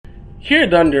Here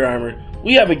at Under Armour,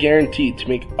 we have a guarantee to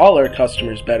make all our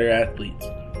customers better athletes.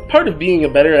 Part of being a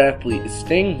better athlete is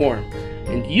staying warm,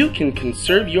 and you can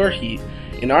conserve your heat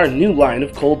in our new line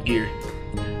of cold gear.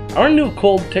 Our new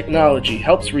cold technology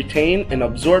helps retain and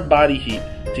absorb body heat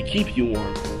to keep you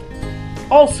warm.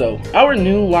 Also, our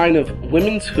new line of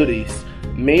women's hoodies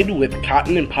made with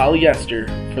cotton and polyester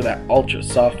for that ultra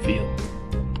soft feel.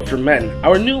 For men,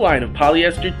 our new line of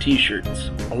polyester t-shirts,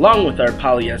 along with our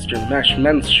polyester mesh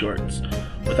men's shorts.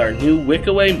 With our new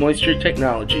wick-away moisture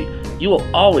technology, you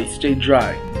will always stay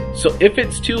dry. So if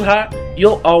it's too hot,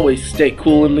 you'll always stay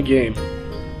cool in the game.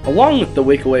 Along with the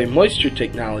wick-away moisture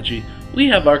technology, we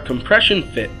have our compression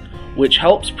fit, which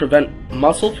helps prevent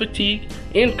muscle fatigue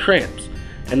and cramps,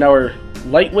 and our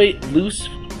lightweight loose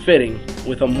fitting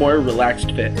with a more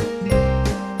relaxed fit.